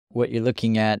What you're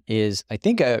looking at is, I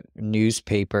think, a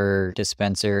newspaper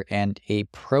dispenser and a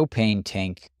propane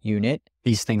tank unit.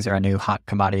 These things are a new hot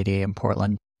commodity in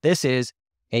Portland. This is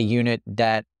a unit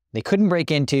that they couldn't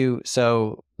break into,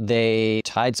 so they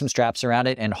tied some straps around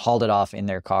it and hauled it off in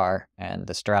their car, and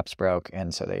the straps broke,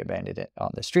 and so they abandoned it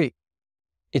on the street.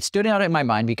 It stood out in my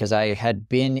mind because I had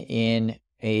been in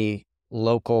a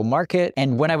local market,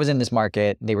 and when I was in this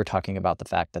market, they were talking about the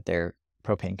fact that their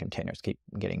propane containers keep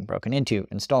getting broken into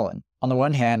and stolen. On the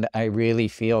one hand, I really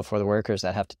feel for the workers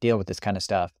that have to deal with this kind of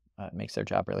stuff. It makes their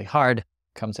job really hard,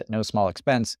 comes at no small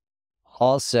expense.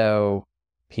 Also,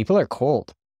 people are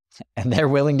cold, and they're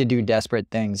willing to do desperate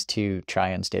things to try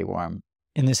and stay warm.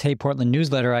 In this Hey Portland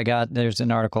newsletter I got, there's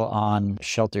an article on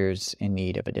shelters in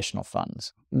need of additional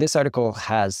funds. This article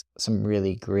has some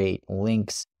really great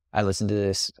links. I listened to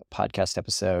this podcast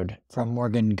episode from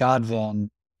Morgan Godwin,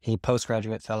 a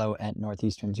postgraduate fellow at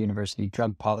Northeastern University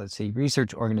Drug Policy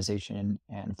Research Organization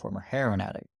and former heroin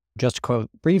addict. Just to quote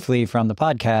briefly from the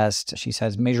podcast, she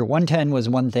says, Measure 110 was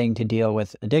one thing to deal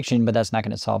with addiction, but that's not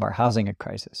going to solve our housing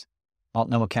crisis.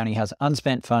 Multnomah County has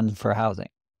unspent funds for housing.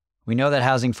 We know that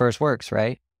housing first works,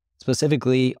 right?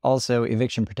 Specifically, also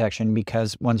eviction protection,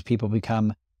 because once people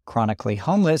become chronically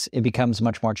homeless, it becomes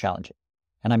much more challenging.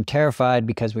 And I'm terrified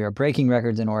because we are breaking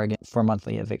records in Oregon for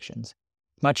monthly evictions.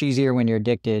 It's much easier when you're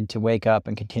addicted to wake up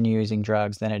and continue using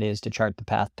drugs than it is to chart the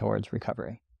path towards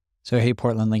recovery. So Hey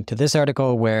Portland linked to this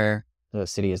article where the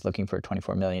city is looking for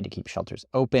 $24 million to keep shelters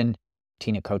open.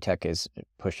 Tina Kotek is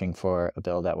pushing for a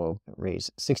bill that will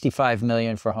raise $65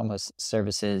 million for homeless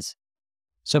services.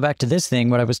 So back to this thing,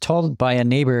 what I was told by a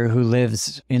neighbor who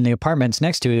lives in the apartments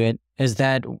next to it is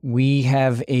that we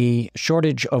have a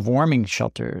shortage of warming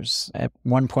shelters. At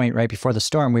one point right before the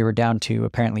storm, we were down to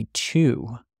apparently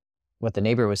 2. What the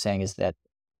neighbor was saying is that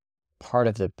part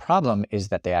of the problem is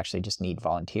that they actually just need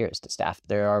volunteers to staff.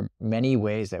 There are many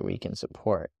ways that we can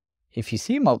support. If you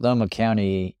see Multnomah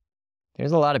County,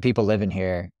 there's a lot of people living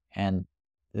here, and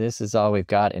this is all we've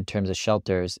got in terms of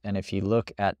shelters. And if you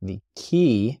look at the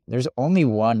key, there's only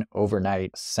one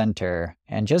overnight center.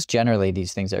 And just generally,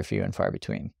 these things are few and far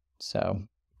between. So you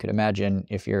could imagine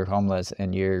if you're homeless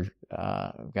and you're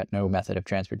got no method of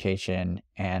transportation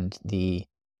and the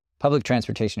public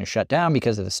transportation is shut down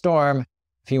because of the storm,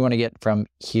 if you want to get from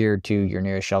here to your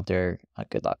nearest shelter,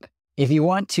 good luck. If you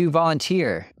want to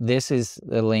volunteer, this is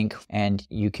the link, and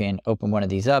you can open one of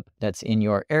these up that's in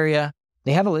your area.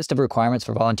 They have a list of requirements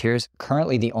for volunteers.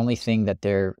 Currently, the only thing that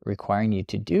they're requiring you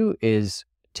to do is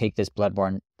take this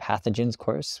bloodborne pathogens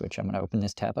course, which I'm going to open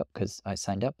this tab up because I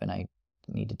signed up and I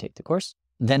need to take the course.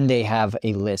 Then they have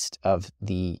a list of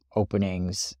the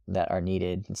openings that are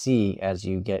needed. You can see as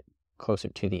you get closer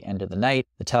to the end of the night,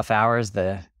 the tough hours,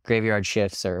 the graveyard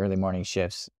shifts or early morning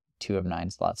shifts, 2 of 9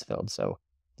 slots filled. So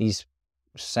these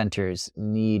centers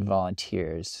need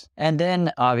volunteers. And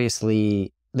then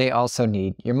obviously they also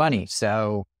need your money.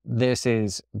 So this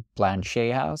is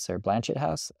Blanchett House.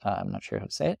 I'm not sure how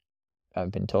to say it.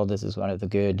 I've been told this is one of the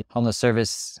good homeless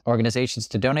service organizations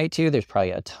to donate to. There's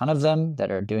probably a ton of them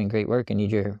that are doing great work and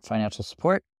need your financial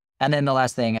support. And then the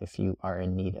last thing, if you are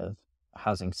in need of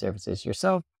housing services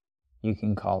yourself, you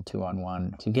can call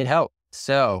 211 to get help.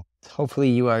 So hopefully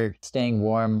you are staying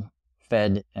warm,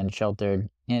 fed, and sheltered.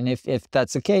 And if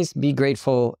that's the case, be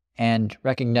grateful and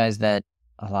recognize that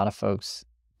a lot of folks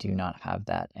do not have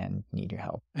that and need your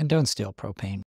help. And don't steal propane.